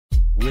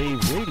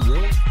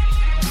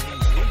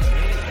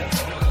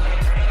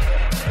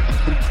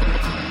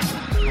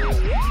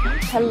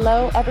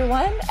Hello,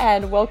 everyone,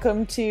 and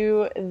welcome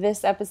to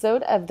this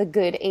episode of the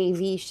Good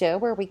AV Show,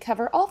 where we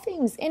cover all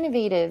things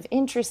innovative,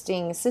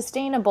 interesting,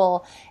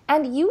 sustainable,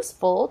 and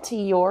useful to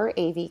your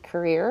AV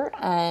career.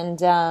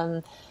 And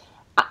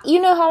you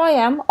know how I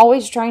am,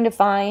 always trying to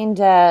find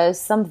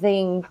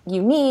something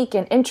unique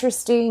and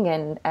interesting,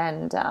 and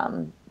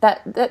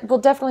that will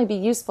definitely be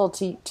useful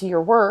to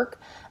your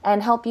work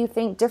and help you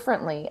think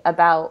differently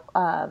about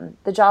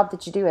the job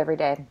that you do every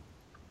day.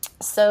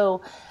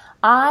 So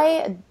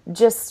I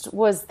just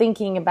was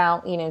thinking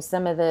about,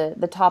 some of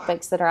the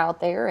topics that are out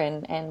there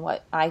and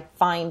what I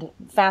find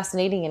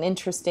fascinating and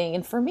interesting.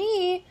 And for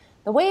me,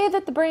 the way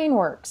that the brain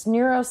works,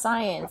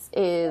 neuroscience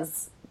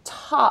is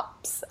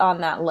tops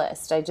on that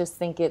list. I just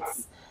think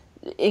it's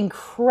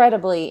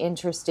incredibly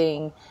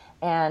interesting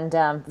and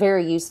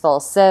very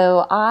useful.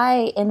 So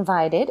I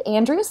invited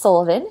Andrea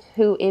Sullivan,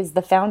 who is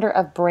the founder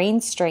of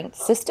BrainStrength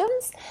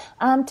Systems,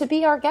 to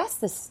be our guest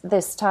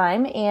this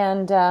time.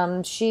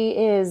 And she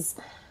is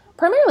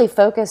primarily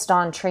focused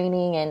on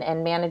training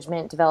and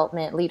management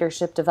development,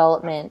 leadership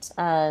development,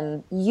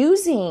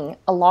 using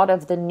a lot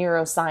of the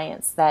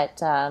neuroscience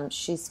that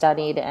she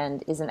studied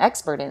and is an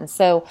expert in.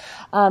 So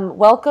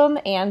welcome,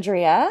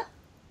 Andrea.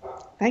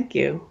 Thank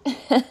you.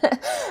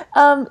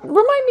 Remind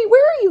me,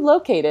 where are you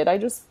located? I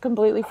just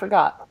completely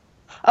forgot.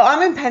 Oh,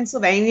 I'm in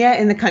Pennsylvania,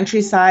 in the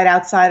countryside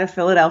outside of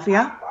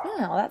Philadelphia.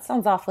 Oh, that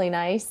sounds awfully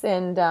nice.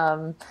 And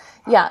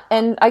yeah,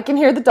 and I can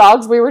hear the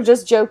dogs. We were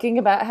just joking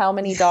about how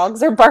many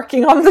dogs are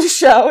barking on the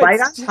show. Right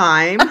on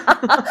time.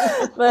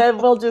 But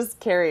we'll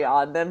just carry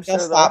on. I'm sure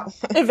they'll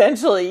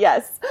eventually,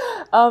 yes.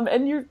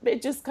 And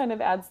it just kind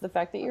of adds the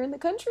fact that you're in the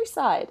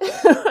countryside.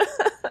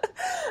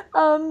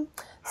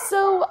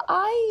 So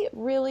I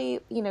really,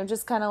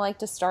 just kind of like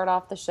to start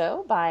off the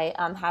show by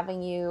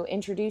having you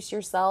introduce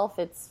yourself.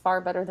 It's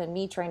far better than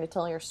me trying to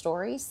tell your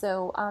story.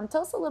 So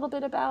tell us a little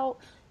bit about,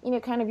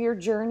 kind of your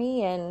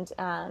journey and,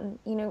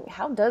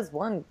 how does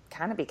one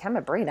kind of become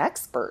a brain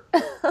expert?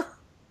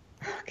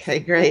 Okay,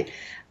 great.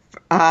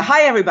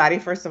 Hi, everybody,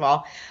 first of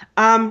all.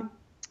 I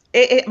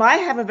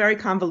have a very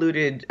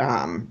convoluted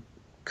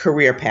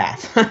career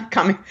path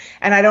coming,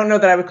 and I don't know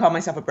that I would call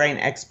myself a brain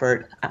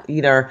expert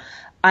either.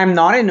 I'm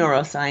not a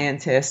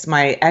neuroscientist.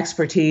 My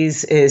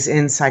expertise is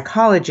in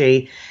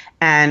psychology,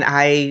 and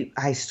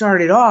I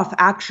started off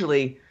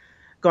actually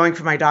going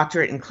for my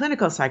doctorate in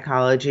clinical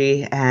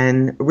psychology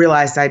and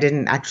realized I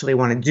didn't actually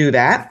want to do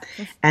that.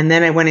 And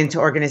then I went into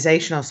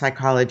organizational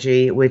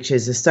psychology, which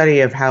is a study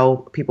of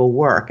how people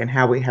work and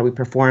how we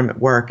perform at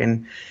work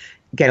and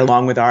get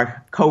along with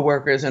our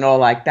coworkers and all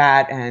like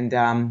that,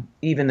 and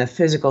even the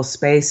physical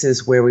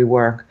spaces where we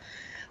work,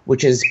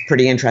 which is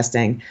pretty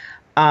interesting.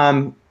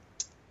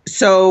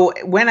 So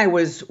when I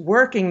was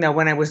working, though,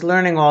 when I was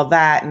learning all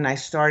that and I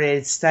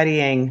started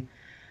studying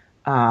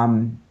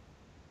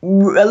a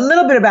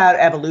little bit about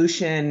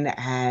evolution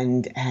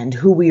and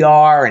who we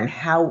are and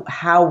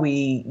how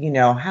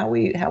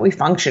we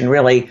function,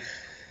 really,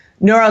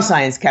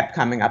 neuroscience kept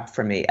coming up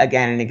for me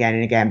again and again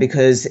and again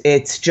because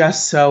it's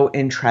just so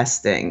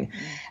interesting.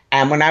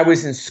 And when I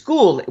was in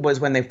school, it was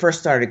when they first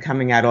started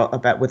coming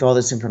out with all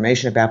this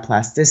information about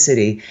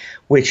plasticity,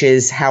 which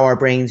is how our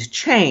brains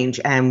change.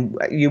 And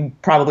you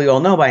probably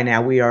all know by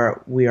now we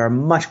are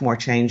much more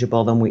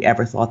changeable than we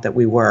ever thought that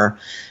we were.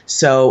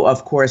 So,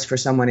 of course, for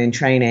someone in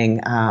training,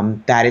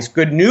 that is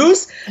good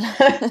news.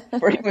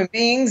 For human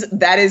beings,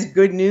 that is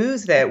good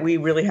news that we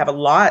really have a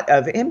lot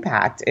of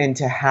impact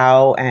into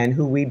how and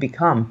who we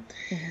become.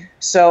 Mm-hmm.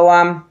 So,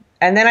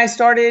 and then I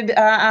started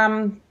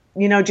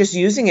just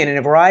using it in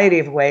a variety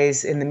of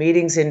ways in the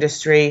meetings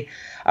industry.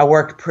 I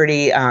worked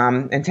pretty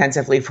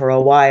intensively for a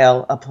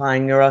while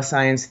applying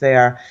neuroscience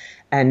there.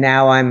 And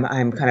now I'm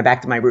kind of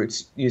back to my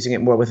roots, using it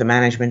more with the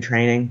management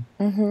training.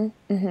 Mm-hmm,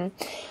 mm-hmm.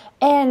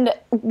 And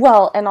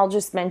I'll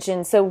just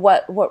mention, so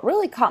what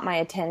really caught my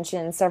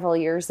attention several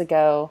years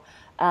ago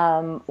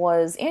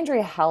was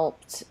Andrea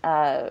helped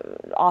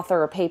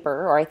author a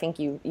paper, or I think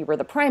you were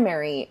the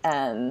primary. I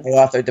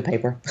authored the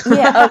paper.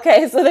 Yeah.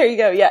 Okay. So there you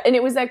go. Yeah, and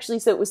it was actually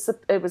it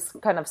was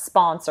kind of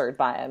sponsored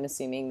by, I'm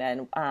assuming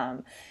then,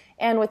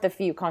 and with a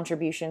few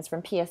contributions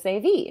from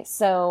PSAV.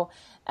 So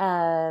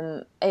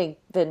I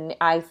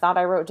thought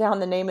I wrote down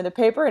the name of the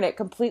paper, and it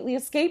completely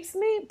escapes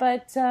me.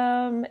 But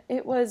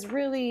it was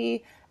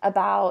really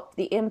about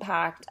the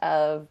impact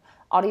of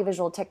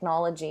audiovisual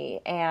technology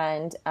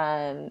and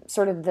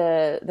sort of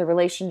the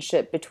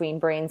relationship between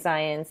brain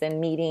science and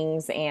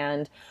meetings,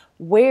 and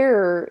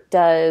where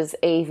does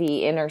AV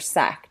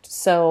intersect.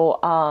 So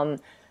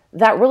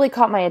that really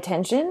caught my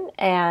attention.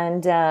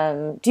 And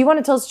do you want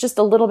to tell us just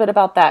a little bit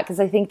about that? Because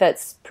I think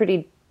that's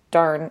pretty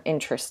darn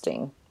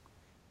interesting.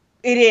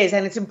 It is,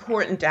 and it's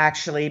important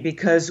actually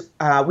because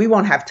we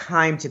won't have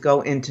time to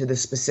go into the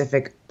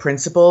specific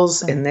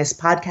principles in this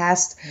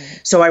podcast.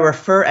 So I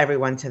refer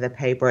everyone to the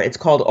paper. It's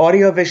called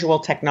Audiovisual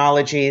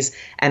Technologies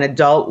and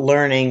Adult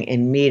Learning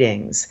in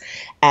Meetings.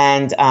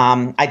 And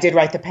I did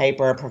write the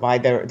paper,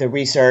 provide the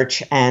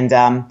research, and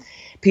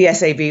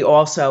PSAV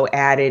also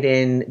added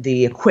in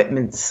the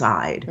equipment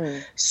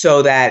side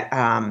so that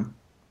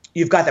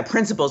you've got the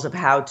principles of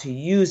how to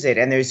use it,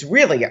 and there's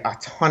really a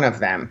ton of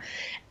them.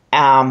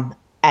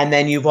 And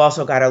then you've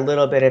also got a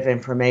little bit of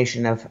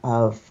information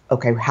of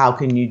okay, how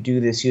can you do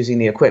this using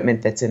the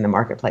equipment that's in the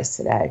marketplace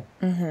today?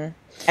 And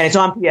it's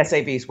on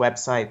PSAV's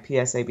website,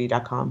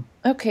 psab.com.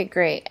 Okay,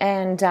 great.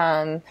 And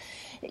so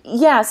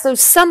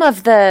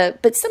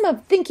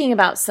thinking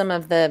about some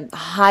of the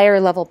higher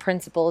level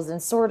principles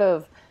and sort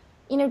of,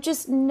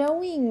 just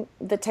knowing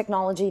the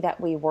technology that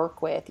we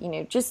work with,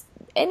 just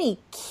any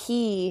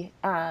key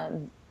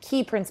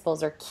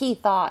principles or key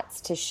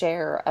thoughts to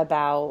share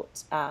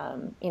about,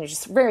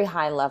 just very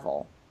high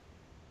level.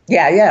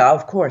 Yeah,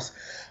 of course.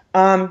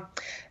 The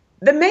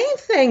main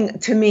thing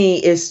to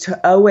me is to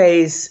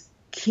always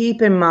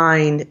keep in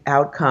mind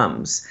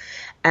outcomes.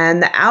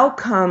 And the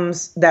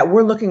outcomes that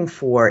we're looking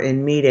for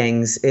in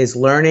meetings is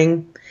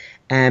learning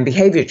and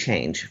behavior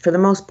change for the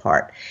most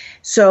part.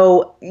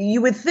 So you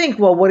would think,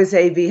 well, what does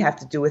AV have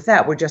to do with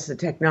that? We're just a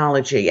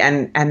technology.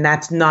 And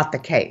that's not the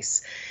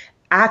case.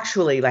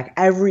 Actually, like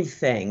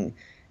everything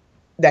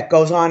that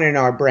goes on in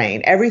our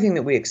brain, everything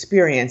that we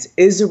experience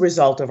is a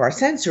result of our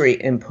sensory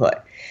input.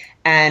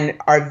 And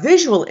our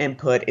visual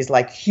input is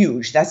like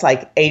huge. That's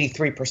like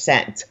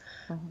 83%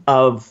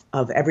 of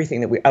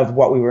everything of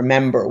what we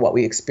remember, what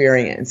we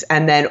experience.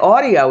 And then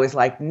audio is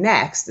like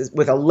next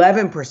with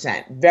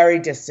 11%, very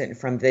distant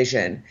from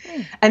vision.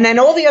 And then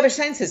all the other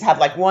senses have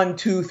like 1,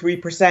 2,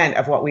 3%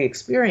 of what we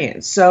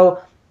experience.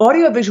 So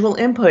audiovisual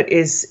input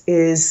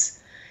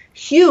is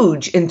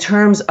huge in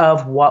terms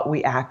of what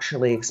we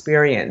actually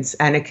experience.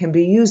 And it can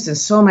be used in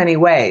so many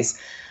ways,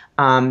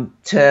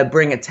 to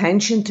bring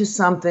attention to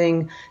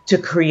something, to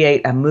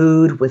create a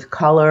mood with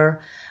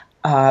color.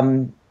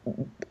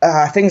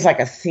 Things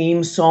like a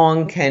theme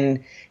song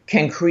can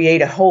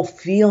create a whole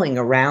feeling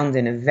around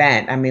an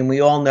event. I mean, we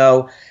all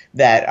know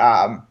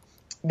that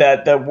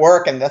the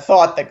work and the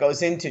thought that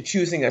goes into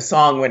choosing a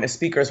song when a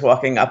speaker's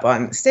walking up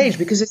on stage,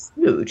 because it's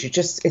huge.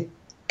 It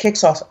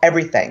kicks off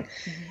everything.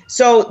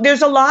 So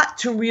there's a lot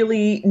to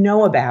really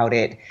know about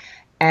it.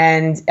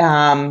 And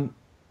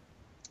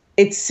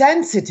it's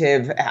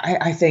sensitive,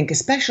 I think,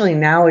 especially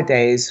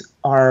nowadays.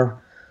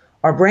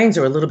 Our brains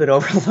are a little bit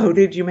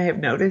overloaded, you may have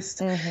noticed.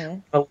 We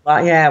had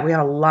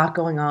a lot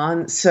going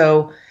on.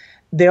 So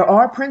there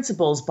are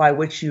principles by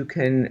which you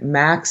can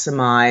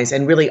maximize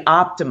and really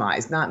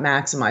optimize, not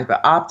maximize,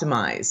 but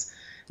optimize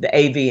the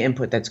AV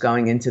input that's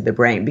going into the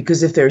brain.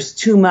 Because if there's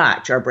too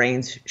much, our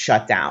brains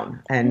shut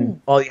down.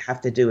 And all you have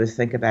to do is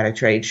think about a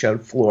trade show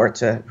floor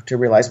to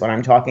realize what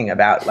I'm talking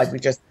about. Like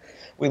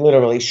we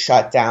literally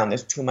shut down.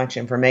 There's too much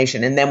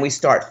information. And then we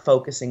start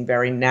focusing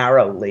very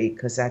narrowly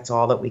because that's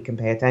all that we can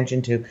pay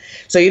attention to.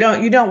 So you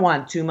don't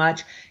want too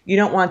much. You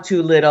don't want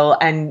too little.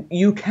 And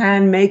you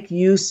can make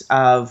use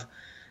of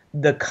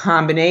the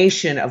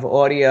combination of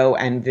audio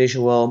and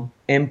visual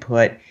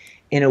input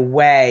in a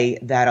way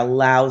that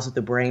allows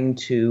the brain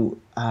to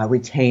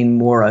retain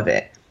more of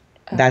it.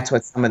 Okay. That's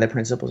what some of the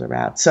principles are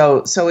about.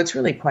 So it's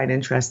really quite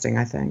interesting,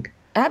 I think.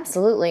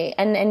 Absolutely.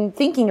 And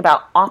thinking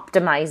about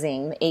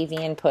optimizing the AV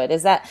input,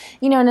 is that,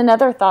 and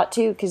another thought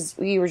too, because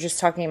we were just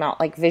talking about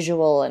like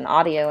visual and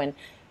audio, and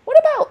what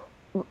about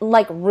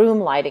like room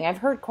lighting? I've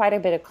heard quite a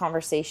bit of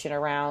conversation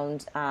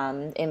around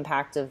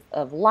impact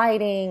of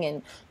lighting,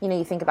 and,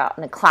 you think about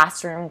in a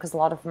classroom, because a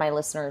lot of my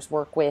listeners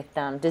work with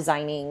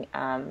designing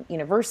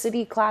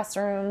university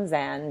classrooms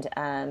and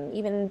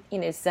even,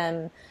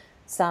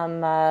 some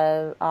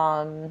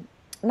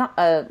not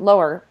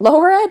lower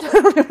ed. I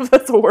don't know if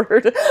that's a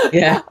word.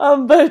 Yeah.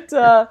 But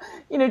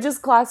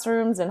just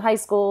classrooms and high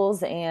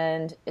schools,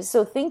 and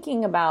so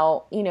thinking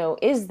about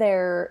is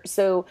there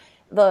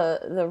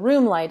the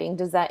room lighting,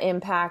 does that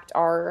impact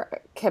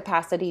our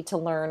capacity to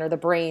learn or the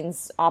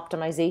brain's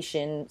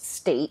optimization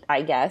state?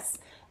 I guess.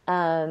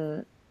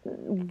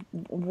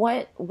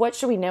 What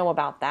should we know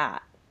about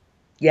that?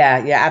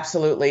 Yeah,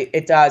 absolutely.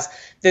 It does.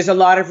 There's a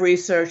lot of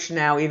research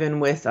now, even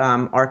with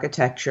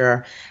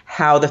architecture,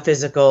 how the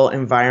physical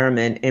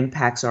environment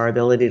impacts our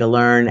ability to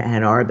learn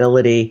and our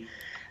ability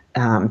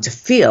to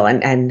feel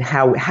and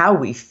how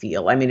we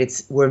feel. I mean,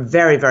 we're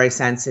very, very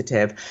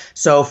sensitive.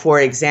 So,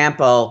 for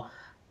example,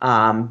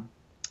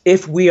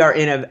 if we are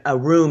in a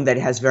room that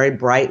has very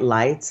bright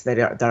lights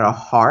that are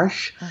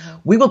harsh,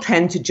 we will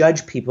tend to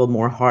judge people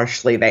more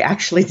harshly. They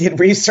actually did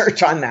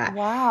research on that.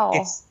 Wow.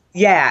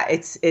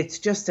 It's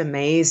just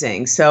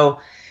amazing. So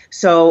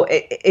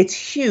it's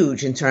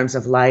huge in terms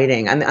of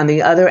lighting. On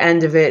the other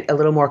end of it, a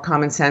little more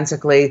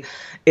commonsensically,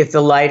 if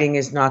the lighting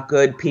is not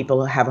good,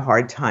 people have a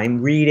hard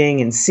time reading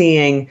and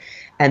seeing,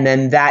 and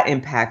then that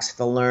impacts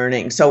the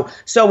learning. So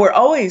we're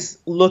always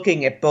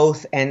looking at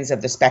both ends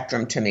of the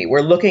spectrum to me.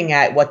 We're looking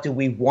at what do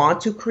we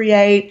want to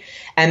create,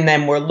 and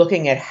then we're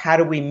looking at how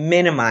do we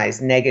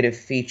minimize negative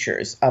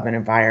features of an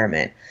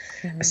environment.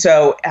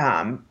 So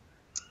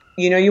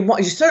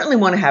you certainly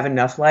want to have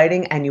enough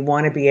lighting, and you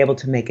want to be able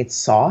to make it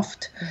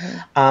soft.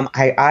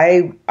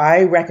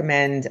 I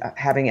recommend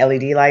having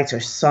LED lights or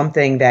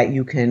something that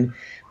you can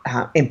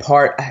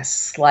impart a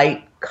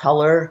slight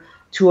color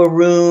to a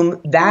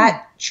room.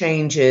 That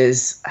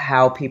changes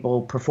how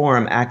people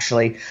perform,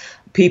 actually.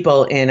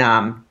 people in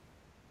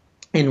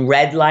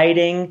red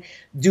lighting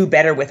do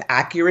better with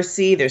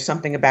accuracy. There's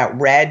something about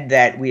red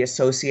that we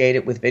associate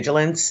it with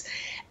vigilance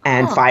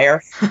and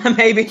fire,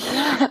 maybe.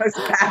 It's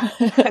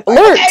like,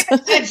 Alert! okay, pay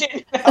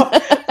attention.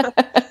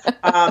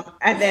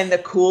 And then the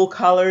cool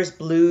colors,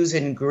 blues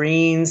and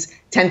greens,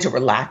 tend to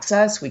relax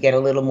us. We get a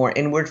little more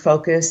inward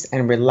focused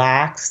and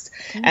relaxed.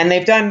 And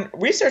they've done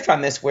research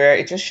on this where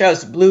it just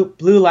shows blue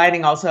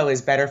lighting also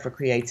is better for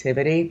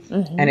creativity.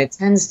 And it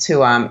tends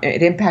to,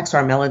 it impacts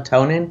our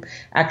melatonin,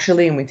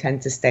 actually, and we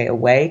tend to stay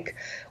awake,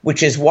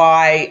 which is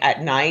why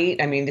at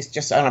night, I mean, this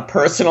just on a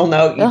personal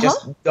note, you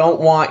just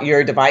don't want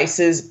your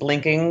devices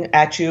blinking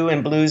at you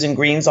in blues and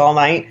greens all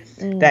night.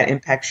 That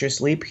impacts your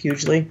sleep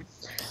hugely.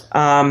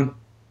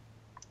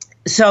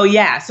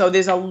 So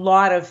there's a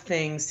lot of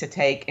things to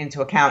take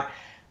into account.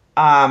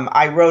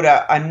 I wrote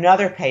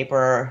another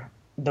paper,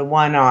 the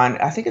one on,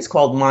 I think it's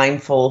called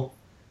mindful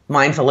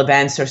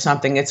events or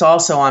something. It's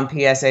also on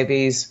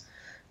PSAV's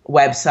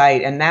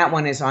website, and that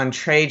one is on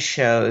trade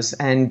shows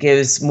and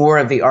gives more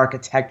of the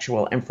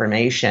architectural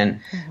information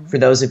for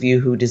those of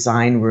you who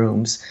design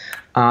rooms,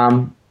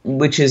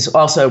 which is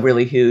also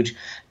really huge.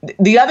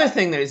 The other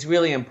thing that is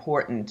really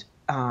important,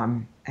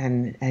 and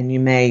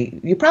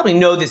you probably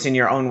know this in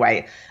your own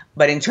way,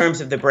 but in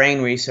terms of the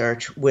brain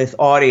research with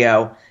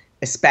audio,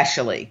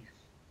 especially,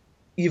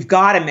 you've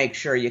got to make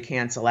sure you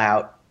cancel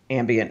out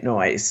ambient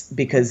noise,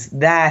 because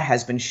that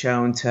has been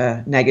shown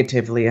to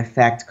negatively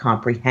affect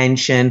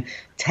comprehension,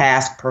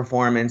 task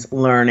performance,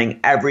 learning,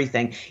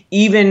 everything,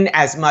 even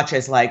as much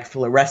as like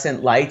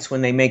fluorescent lights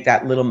when they make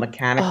that little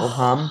mechanical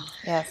hum.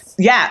 Yes.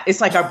 Yeah,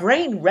 it's like our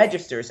brain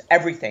registers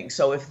everything.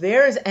 So if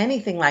there's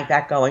anything like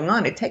that going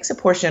on, it takes a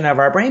portion of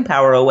our brain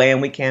power away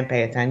and we can't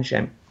pay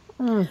attention.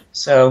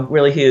 So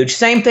really huge.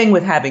 Same thing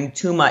with having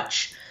too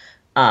much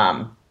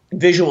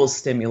visual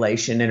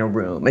stimulation in a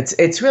room.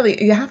 It's really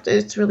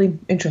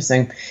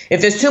interesting.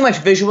 If there's too much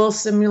visual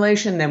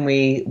stimulation, then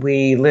we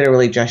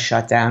literally just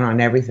shut down on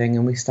everything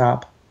and we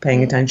stop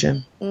paying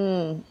attention.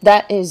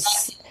 That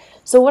is,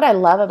 so what I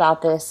love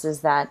about this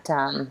is that,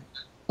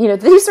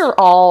 these are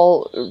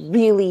all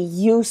really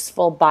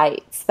useful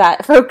bites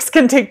that folks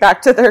can take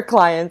back to their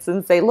clients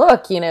and say,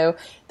 look,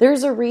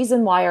 there's a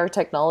reason why our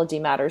technology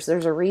matters.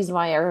 There's a reason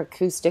why our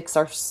acoustics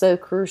are so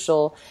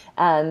crucial.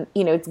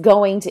 It's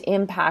going to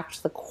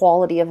impact the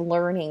quality of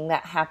learning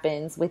that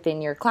happens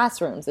within your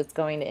classrooms. It's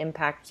going to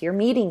impact your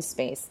meeting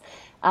space.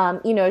 I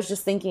was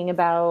just thinking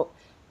about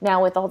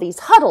now with all these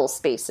huddle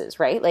spaces,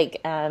 right?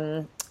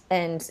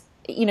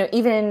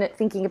 Even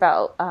thinking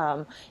about,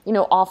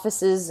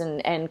 offices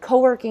and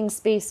co-working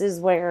spaces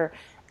where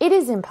it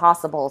is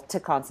impossible to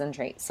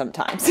concentrate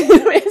sometimes.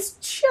 It's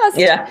just,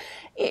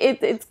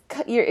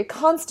 you're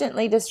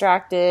constantly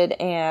distracted,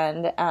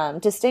 and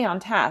to stay on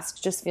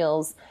task just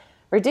feels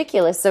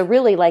ridiculous. So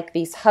really like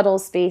these huddle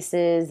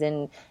spaces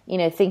and,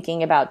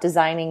 thinking about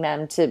designing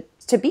them to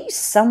be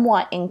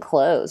somewhat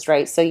enclosed,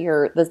 right? So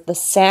the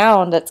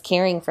sound that's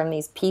carrying from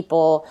these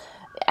people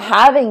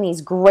having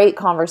these great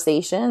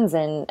conversations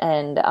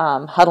and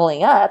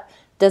huddling up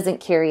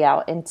doesn't carry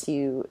out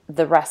into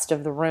the rest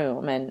of the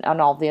room and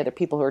all the other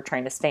people who are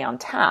trying to stay on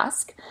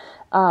task.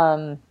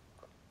 I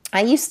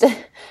used to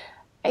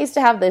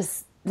have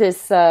this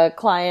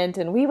client,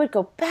 and we would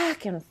go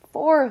back and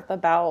forth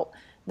about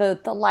the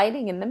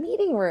lighting in the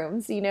meeting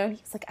rooms. He's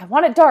like, I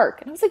want it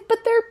dark, and I was like, but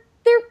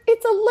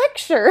it's a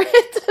lecture.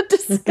 It's a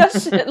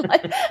discussion.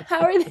 Like,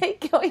 how are they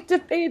going to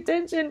pay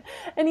attention?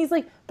 And he's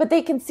like, but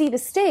they can see the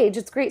stage.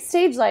 It's great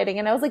stage lighting.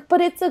 And I was like,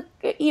 but it's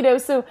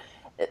so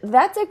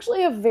that's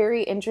actually a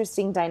very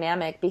interesting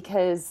dynamic,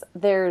 because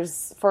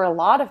for a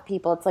lot of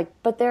people, it's like,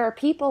 but there are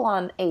people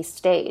on a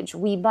stage.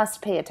 We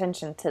must pay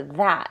attention to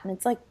that. And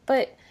it's like,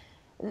 but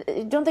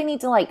don't they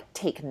need to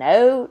take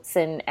notes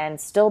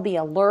and still be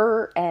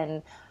alert?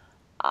 And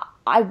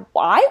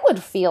I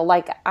would feel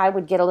like I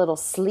would get a little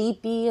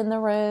sleepy in the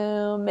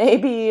room,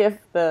 maybe if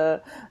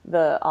the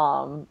it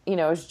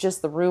was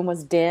just the room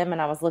was dim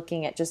and I was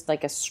looking at just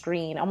like a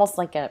screen, almost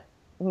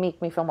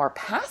make me feel more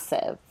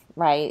passive,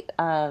 right?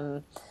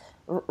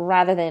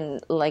 Rather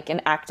than like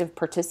an active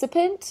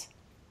participant.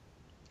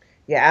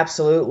 Yeah,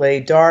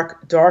 absolutely.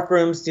 Dark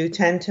rooms do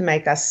tend to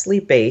make us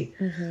sleepy.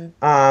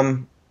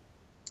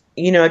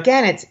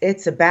 Again,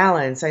 it's a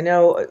balance. I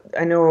know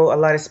a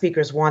lot of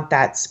speakers want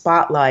that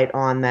spotlight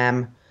on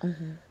them,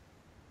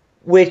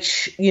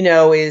 which,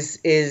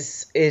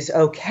 is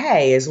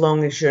okay, as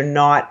long as you're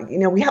not,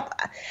 we have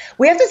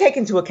to take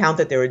into account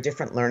that there are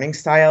different learning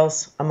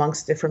styles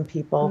amongst different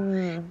people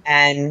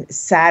and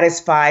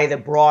satisfy the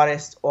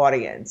broadest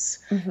audience.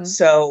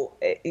 So,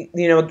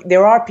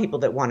 there are people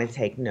that want to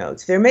take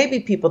notes. There may be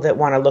people that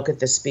want to look at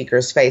the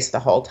speaker's face the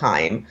whole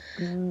time.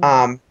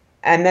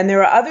 And then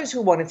there are others who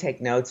want to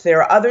take notes.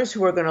 There are others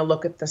who are going to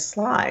look at the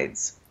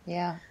slides.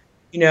 Yeah.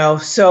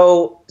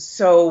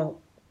 So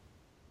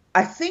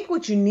I think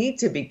what you need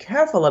to be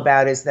careful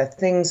about is that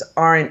things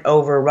aren't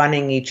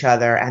overrunning each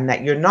other, and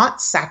that you're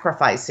not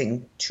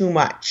sacrificing too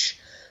much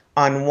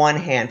on one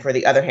hand for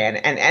the other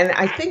hand. And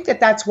I think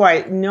that's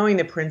why knowing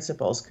the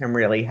principles can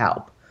really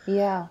help.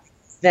 Yeah.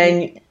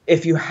 then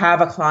if you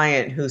have a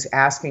client who's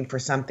asking for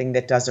something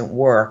that doesn't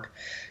work,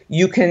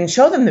 you can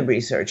show them the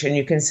research and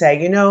you can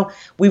say,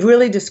 we've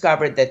really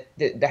discovered that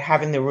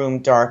having the room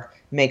dark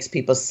makes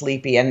people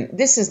sleepy. And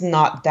this is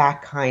not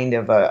that kind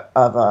of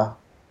a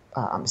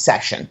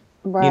session.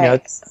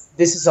 Right.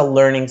 This is a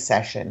learning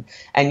session.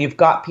 And you've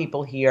got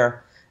people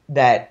here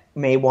that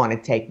may want to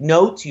take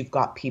notes. You've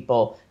got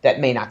people that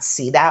may not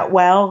see that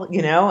well,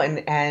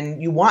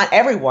 and you want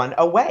everyone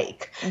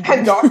awake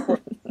and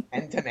dark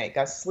and to make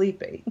us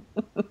sleepy.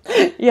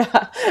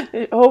 Yeah.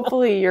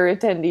 Hopefully your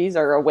attendees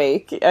are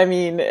awake. I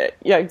mean,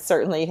 yeah,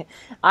 certainly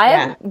I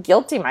am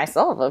guilty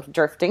myself of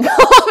drifting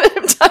off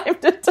from time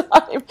to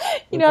time,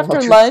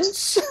 after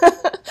lunch.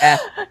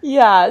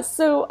 Yeah.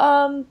 So,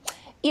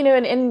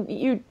 and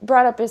you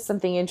brought up as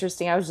something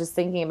interesting. I was just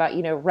thinking about,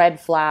 red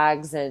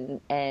flags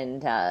and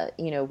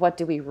what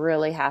do we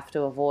really have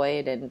to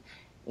avoid? And,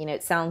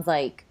 it sounds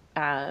like,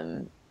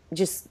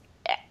 just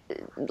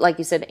like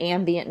you said,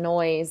 ambient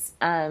noise.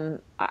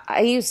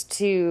 I used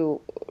to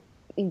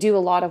do a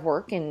lot of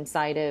work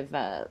inside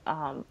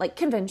of, like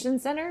convention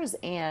centers,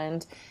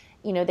 and,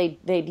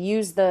 they'd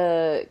use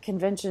the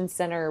convention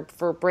center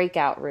for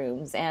breakout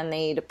rooms, and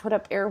they'd put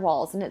up air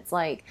walls, and it's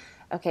like,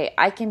 okay,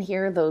 I can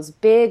hear those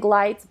big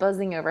lights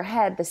buzzing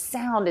overhead. The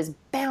sound is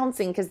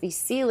bouncing because these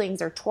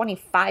ceilings are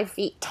 25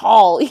 feet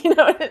tall.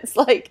 It's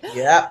like,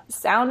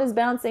 sound is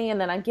bouncing,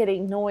 and then I'm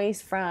getting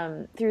noise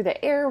through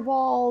the air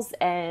walls.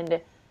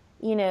 And,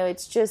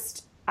 it's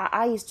just,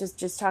 I used to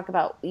just talk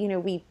about,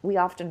 we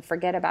often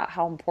forget about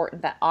how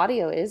important that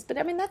audio is. But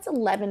I mean, that's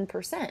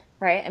 11%,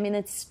 right? I mean,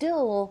 it's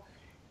still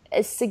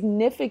a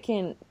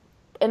significant.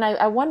 And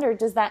I wonder,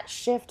 does that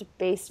shift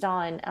based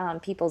on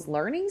people's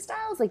learning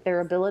styles, like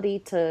their ability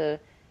to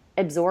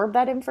absorb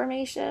that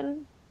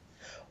information?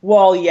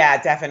 Well,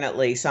 yeah,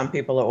 definitely. Some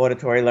people are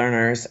auditory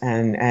learners,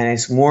 and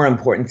it's more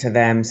important to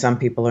them. Some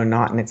people are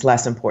not, and it's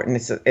less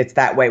important. It's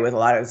that way with a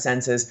lot of the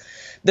senses.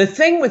 The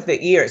thing with the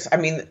ears, I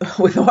mean,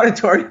 with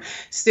auditory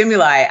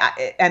stimuli,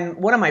 and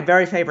one of my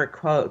very favorite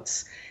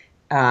quotes,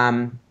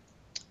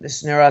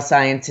 this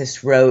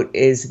neuroscientist wrote,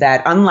 is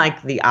that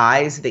unlike the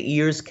eyes, the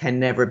ears can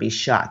never be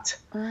shut.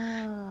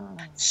 Oh.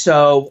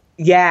 So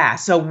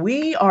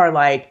we are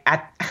like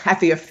at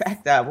the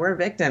effect of, we're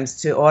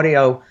victims to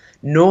audio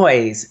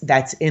noise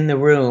that's in the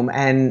room.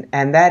 And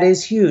that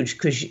is huge,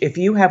 because if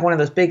you have one of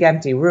those big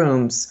empty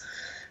rooms,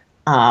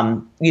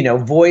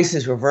 voice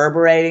is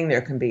reverberating,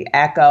 there can be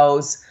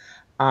echoes.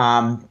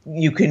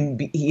 You can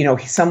be,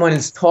 someone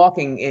is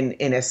talking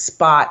in a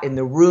spot in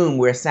the room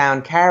where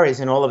sound carries,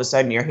 and all of a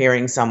sudden you're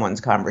hearing someone's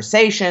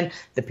conversation.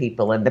 The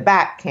people in the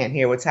back can't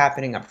hear what's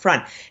happening up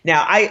front.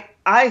 Now,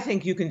 I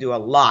think you can do a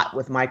lot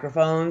with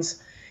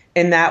microphones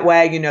in that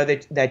way,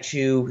 that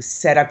you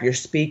set up your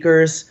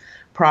speakers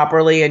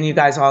properly, and you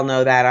guys all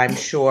know that, I'm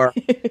sure.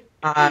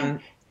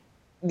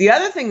 The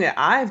other thing that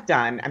I've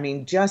done, I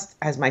mean, just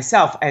as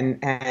myself, and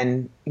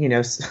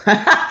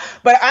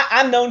but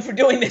I'm known for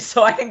doing this,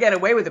 so I can get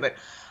away with it. But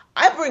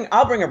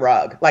I'll bring a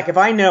rug. Like if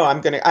I know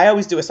I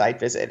always do a site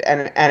visit,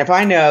 and if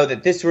I know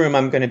that this room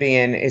I'm going to be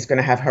in is going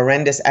to have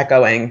horrendous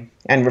echoing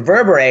and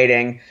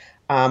reverberating,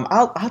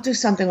 I'll do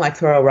something like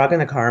throw a rug in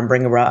the car and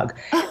bring a rug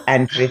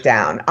and put it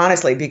down.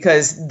 Honestly,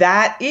 because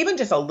that, even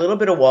just a little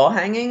bit of wall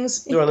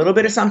hangings or a little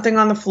bit of something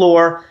on the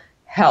floor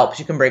helps.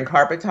 You can bring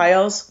carpet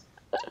tiles.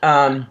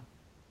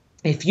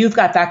 If you've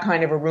got that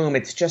kind of a room,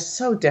 it's just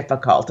so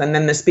difficult. And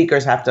then the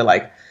speakers have to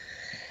I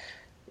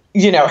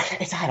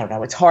don't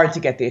know, it's hard to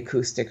get the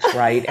acoustics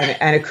right.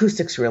 And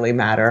acoustics really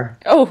matter.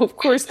 Oh, of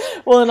course.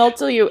 Well, and I'll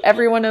tell you,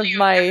 every one of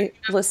my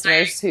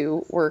listeners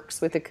who works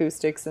with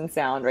acoustics and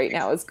sound right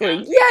now is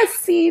going, yes,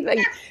 see,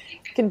 I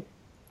can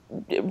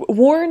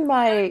warn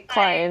my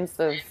clients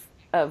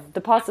of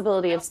the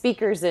possibility of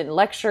speakers in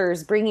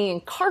lectures bringing in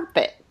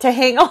carpet to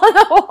hang on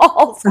the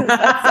walls.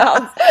 That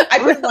sounds I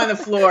put them on the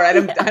floor. I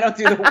don't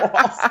do the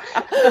walls.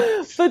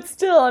 But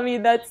still, I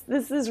mean,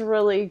 this is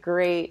really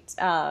great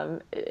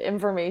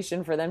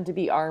information for them to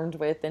be armed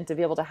with and to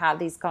be able to have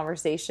these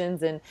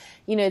conversations. And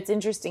it's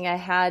interesting. I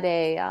had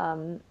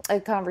a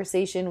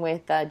conversation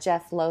with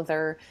Jeff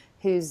Lother,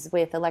 who's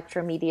with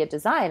Electromedia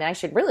Design. I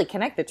should really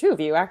connect the two of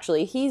you.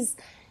 Actually,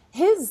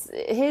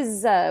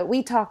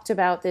 we talked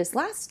about this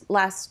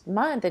last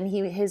month, and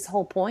his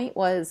whole point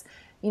was,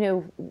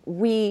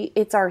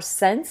 it's our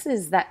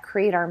senses that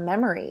create our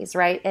memories,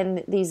 right?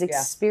 And these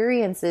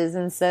experiences.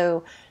 And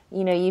so,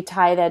 you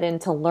tie that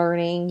into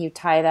learning, you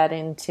tie that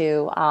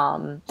into,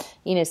 some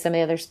of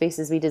the other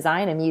spaces we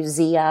design, a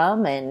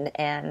museum, and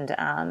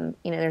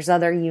there's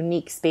other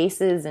unique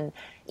spaces, and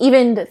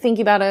even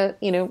thinking about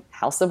a,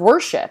 house of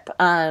worship,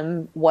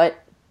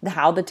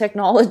 how the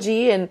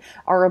technology and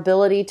our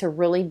ability to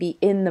really be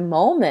in the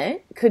moment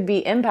could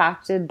be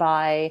impacted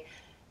by,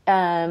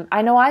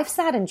 I know I've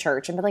sat in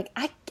church and been like,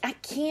 I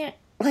can't,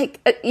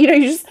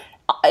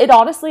 it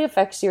honestly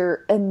affects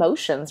your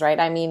emotions, right?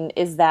 I mean,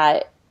 is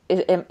that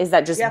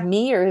just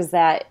me, or is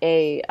that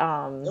a,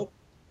 Nope.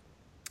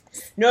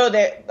 No,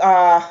 that,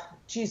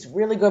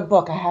 really good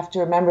book. I have to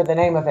remember the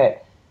name of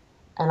it,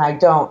 and I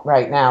don't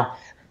right now.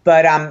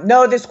 But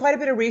no, there's quite a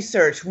bit of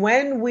research.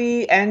 When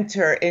we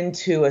enter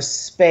into a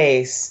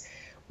space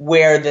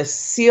where the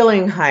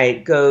ceiling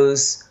height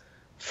goes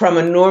from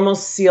a normal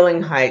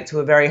ceiling height to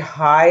a very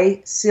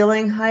high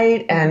ceiling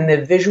height, and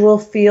the visual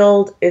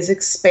field is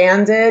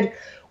expanded,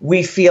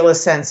 we feel a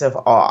sense of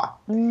awe.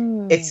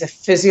 It's a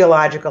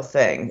physiological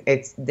thing.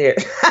 It's there,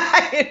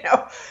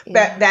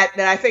 that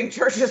I think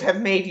churches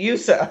have made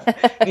use of,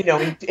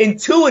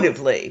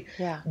 intuitively,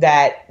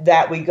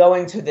 that we go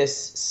into this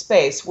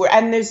space where,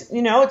 and there's,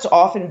 it's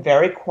often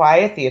very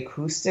quiet. The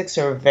acoustics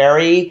are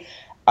very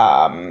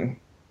planned,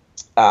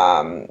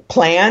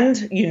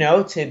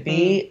 to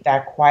be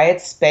that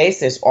quiet space.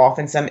 There's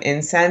often some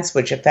incense,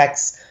 which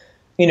affects,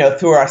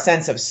 through our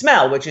sense of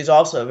smell, which is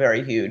also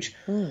very huge.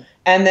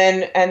 And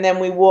then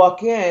we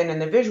walk in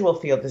and the visual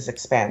field is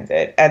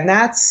expanded. And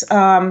that's,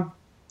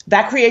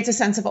 that creates a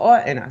sense of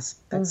awe in us.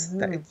 It's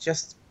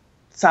just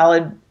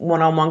solid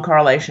one-on-one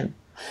correlation.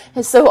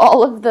 And so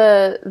all of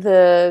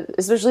the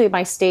especially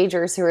my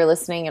stagers who are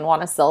listening and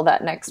want to sell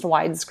that next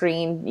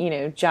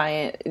widescreen,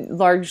 giant,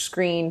 large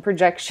screen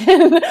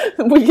projection,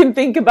 we can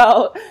think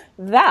about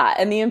that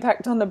and the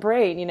impact on the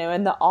brain,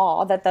 and the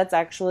awe that's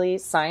actually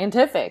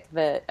scientific,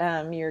 that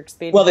you're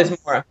expanding. Well, there's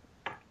more.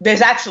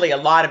 There's actually a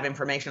lot of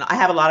information. I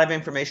have a lot of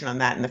information on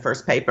that in the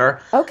first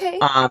paper. Okay.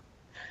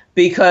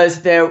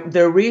 Because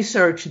the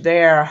research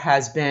there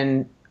has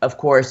been, of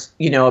course,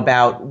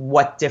 about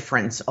what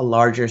difference a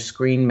larger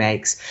screen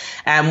makes.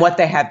 And what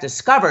they have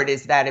discovered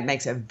is that it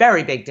makes a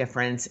very big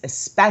difference,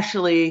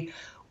 especially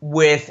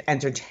with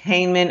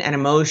entertainment and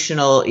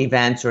emotional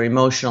events or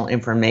emotional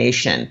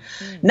information.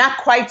 Not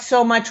quite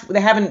so much. They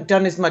haven't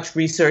done as much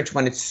research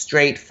when it's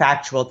straight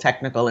factual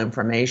technical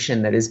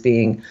information that is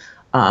being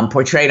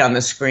portrayed on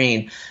the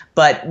screen.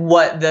 But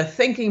what the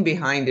thinking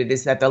behind it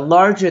is that the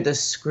larger the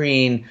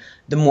screen,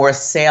 the more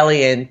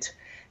salient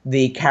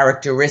the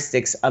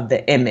characteristics of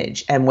the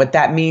image. And what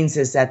that means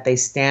is that they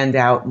stand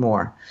out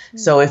more.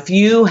 So if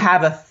you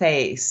have a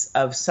face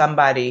of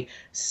somebody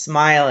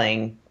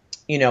smiling,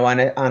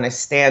 on a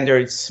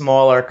standard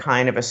smaller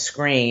kind of a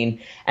screen,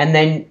 and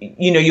then,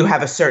 you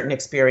have a certain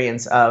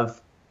experience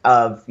of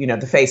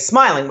the face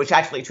smiling, which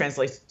actually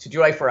translates to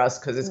joy for us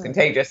because it's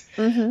contagious.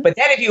 But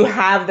then if you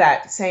have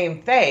that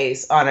same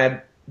face on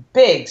a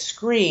big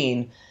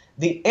screen,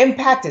 the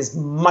impact is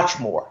much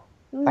more,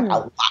 like a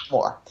lot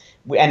more.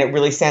 And it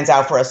really stands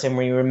out for us and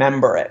we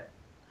remember it.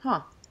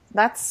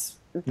 That's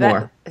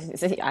that.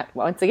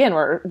 Once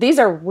again, these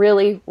are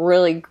really,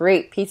 really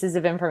great pieces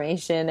of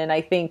information. And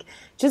I think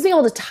just being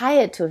able to tie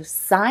it to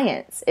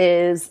science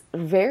is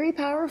very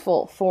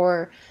powerful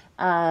for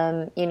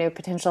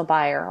potential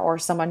buyer or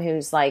someone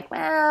who's like,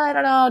 well, I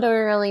don't know, do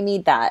we really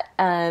need that?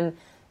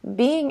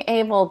 Being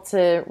able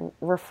to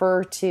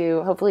refer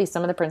to hopefully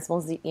some of the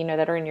principles,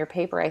 that are in your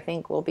paper, I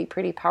think will be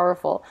pretty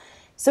powerful.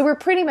 So we're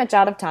pretty much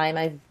out of time.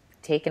 I've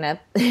taken up,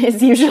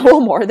 as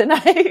usual, more than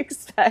I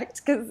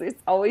expect because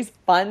it's always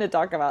fun to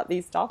talk about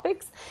these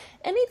topics.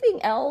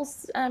 Anything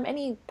else?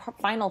 Any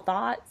final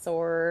thoughts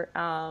or,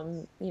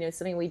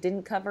 something we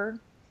didn't cover?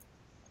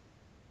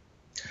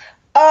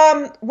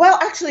 Well,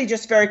 actually,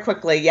 just very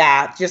quickly,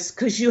 just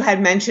because you had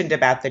mentioned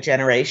about the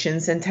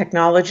generations in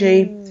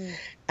technology.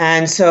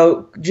 And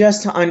so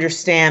just to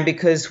understand,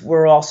 because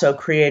we're also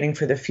creating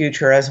for the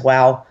future as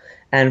well,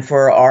 and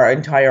for our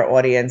entire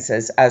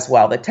audiences as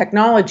well, the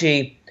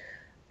technology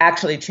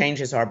actually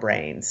changes our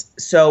brains.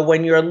 So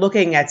when you're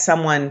looking at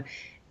someone,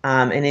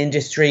 an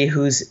industry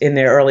who's in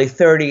their early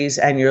 30s,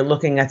 and you're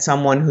looking at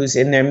someone who's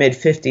in their mid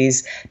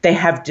 50s, they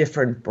have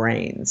different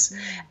brains.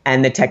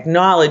 And the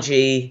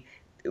technology,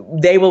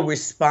 they will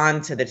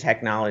respond to the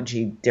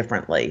technology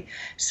differently.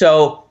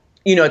 So,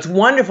 it's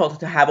wonderful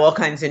to have all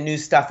kinds of new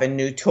stuff and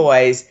new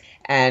toys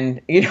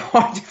and,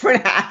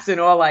 different apps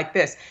and all like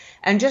this.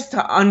 And just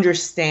to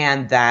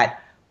understand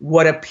that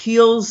what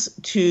appeals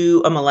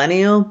to a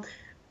millennial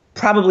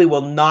probably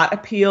will not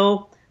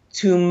appeal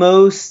to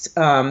most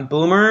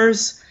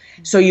boomers.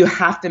 So you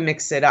have to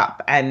mix it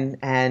up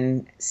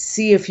and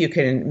see if you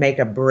can make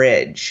a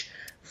bridge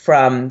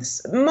from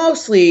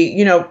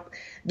mostly,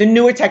 the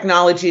newer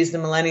technologies. The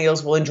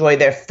millennials will enjoy.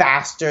 They're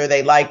faster.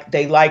 They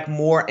like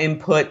more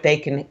input. They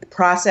can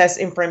process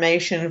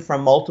information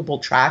from multiple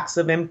tracks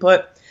of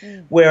input,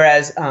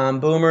 whereas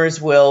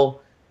boomers will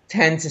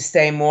tend to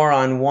stay more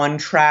on one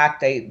track.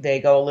 They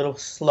go a little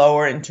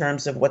slower in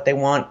terms of what they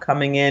want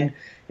coming in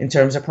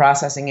terms of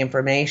processing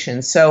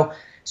information. So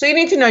you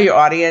need to know your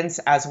audience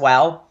as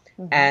well,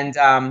 and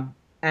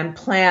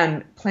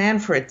plan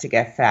for it to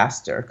get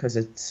faster, because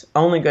it's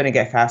only going to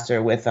get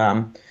faster with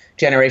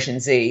Generation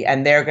Z,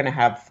 and they're going to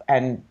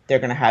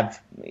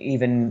have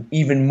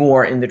even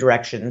more in the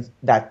direction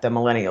that the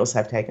millennials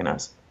have taken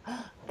us.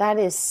 That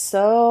is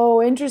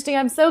so interesting.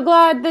 I'm so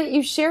glad that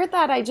you shared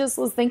that. I just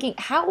was thinking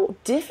how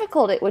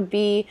difficult it would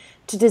be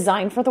to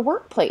design for the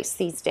workplace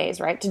these days,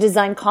 right? To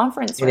design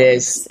conference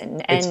rooms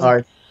it's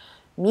hard.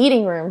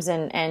 Meeting rooms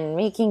and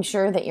making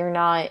sure that you're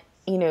not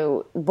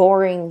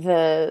boring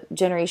the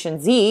Generation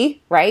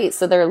Z, right?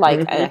 So they're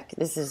like,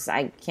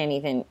 I can't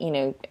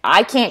even,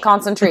 I can't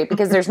concentrate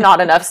because there's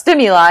not enough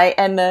stimuli.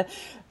 And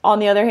on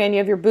the other hand, you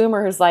have your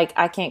boomer who's like,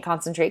 I can't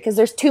concentrate because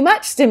there's too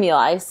much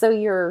stimuli. So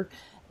you're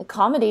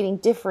accommodating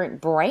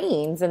different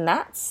brains, and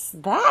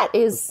that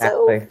is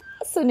so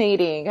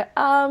fascinating.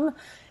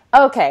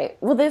 Okay,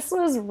 well, this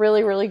was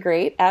really, really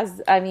great. I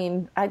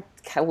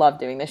love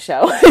doing this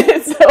show.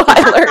 So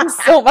I learned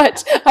so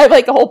much. I have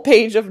like a whole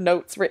page of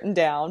notes written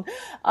down.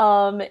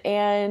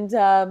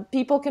 And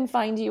people can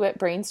find you at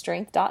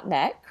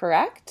brainstrength.net,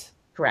 correct?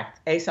 Correct.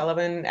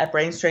 Sullivan at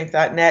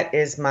brainstrength.net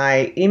is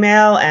my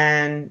email,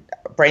 and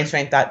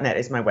brainstrength.net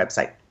is my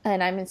website.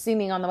 And I'm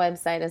assuming on the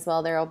website as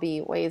well, there will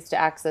be ways to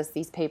access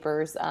these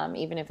papers,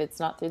 even if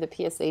it's not through the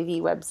PSAV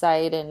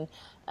website,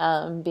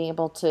 and being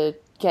able to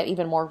get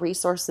even more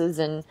resources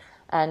and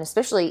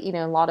especially,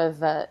 a lot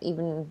of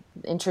even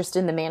interest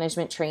in the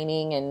management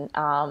training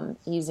and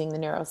using the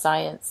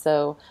neuroscience.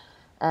 So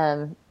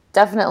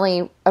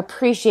definitely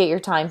appreciate your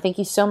time. Thank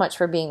you so much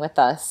for being with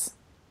us.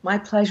 My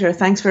pleasure.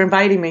 Thanks for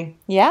inviting me.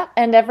 Yeah.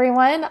 And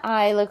everyone,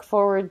 I look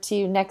forward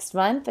to next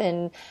month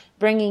and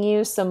bringing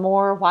you some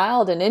more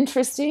wild and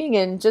interesting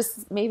and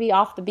just maybe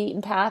off the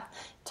beaten path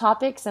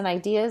topics and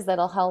ideas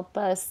that'll help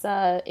us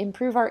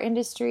improve our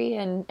industry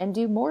and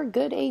do more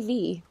good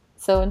AV.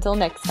 So until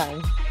next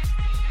time.